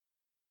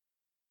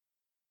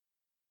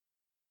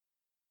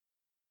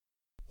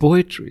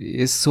Poetry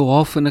is so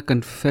often a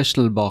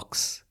confessional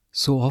box,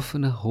 so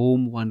often a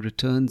home one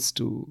returns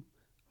to.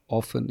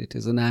 Often it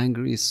is an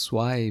angry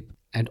swipe,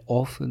 and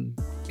often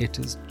it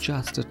is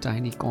just a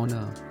tiny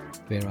corner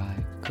where I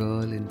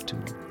curl into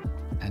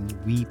and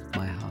weep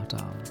my heart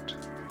out.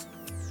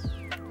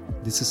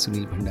 This is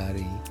Sunil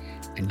Bhandari,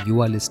 and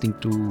you are listening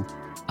to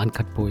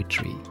Uncut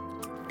Poetry.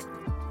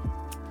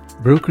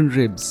 Broken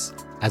ribs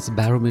as a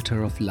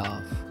barometer of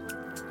love.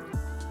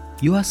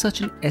 You are such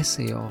an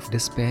essay of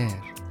despair.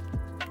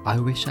 I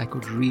wish I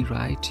could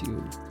rewrite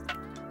you,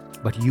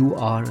 but you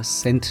are a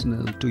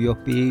sentinel to your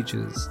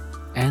pages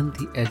and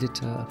the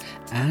editor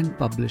and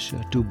publisher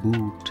to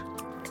boot.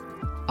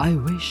 I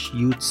wish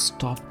you'd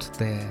stopped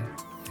there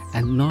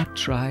and not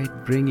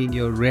tried bringing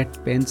your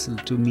red pencil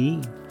to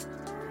me.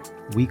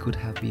 We could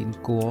have been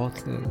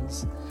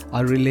co-authors,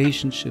 our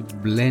relationship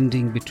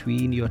blending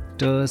between your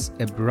terse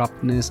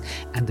abruptness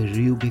and the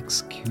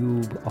Rubik's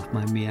Cube of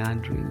my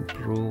meandering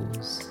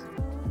prose.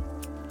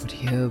 But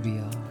here we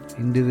are,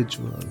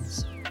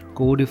 individuals,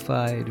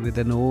 codified with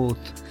an oath,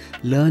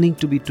 learning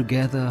to be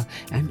together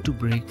and to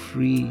break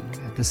free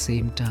at the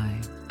same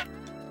time,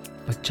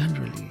 but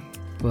generally,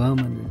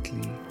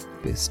 permanently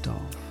pissed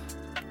off.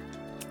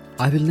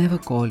 I will never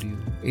call you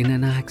in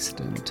an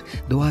accident,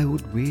 though I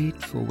would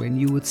wait for when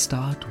you would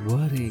start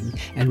worrying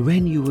and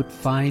when you would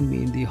find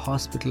me in the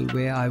hospital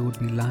where I would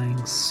be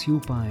lying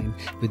supine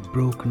with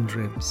broken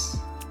ribs.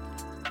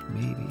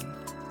 Maybe,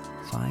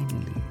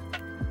 finally,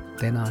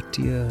 then our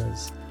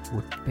tears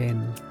would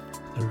pen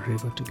a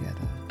river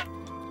together.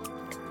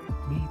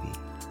 Maybe,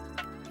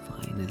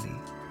 finally,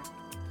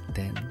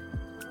 then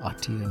our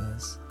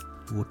tears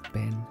would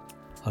pen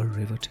a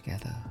river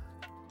together.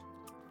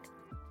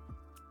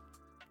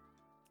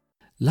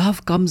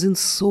 Love comes in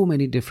so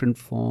many different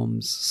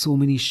forms, so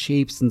many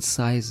shapes and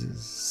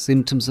sizes.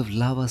 Symptoms of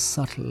love are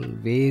subtle,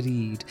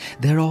 varied.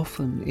 They're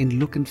often, in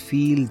look and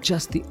feel,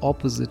 just the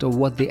opposite of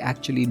what they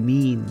actually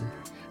mean.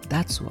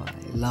 That's why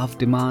love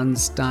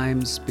demands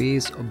time,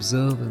 space,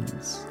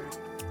 observance.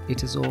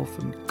 It is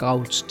often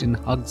couched in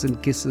hugs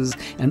and kisses,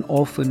 and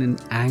often in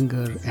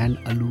anger and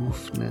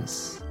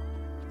aloofness.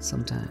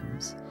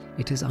 Sometimes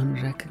it is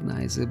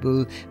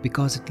unrecognizable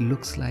because it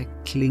looks like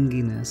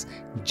clinginess,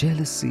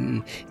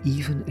 jealousy,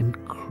 even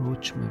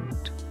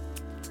encroachment.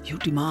 You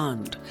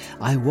demand,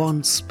 I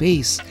want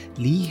space,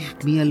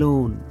 leave me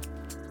alone,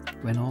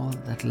 when all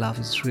that love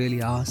is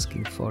really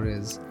asking for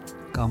is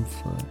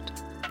comfort,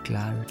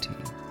 clarity,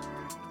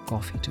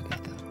 coffee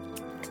together.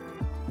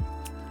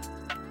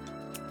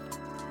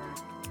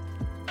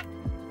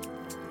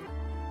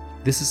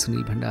 This is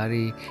Sunil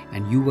Bhandari,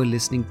 and you were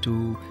listening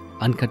to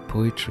Uncut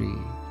Poetry.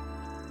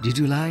 Did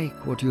you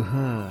like what you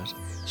heard?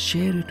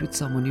 Share it with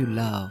someone you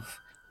love.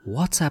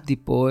 WhatsApp the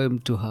poem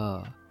to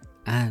her.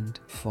 And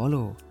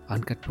follow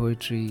Uncut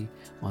Poetry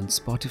on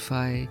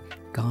Spotify,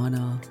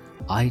 Gaana,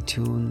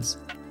 iTunes,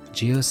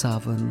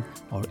 JioSaavn,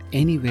 or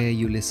anywhere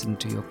you listen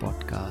to your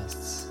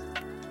podcasts.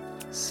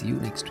 See you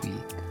next week.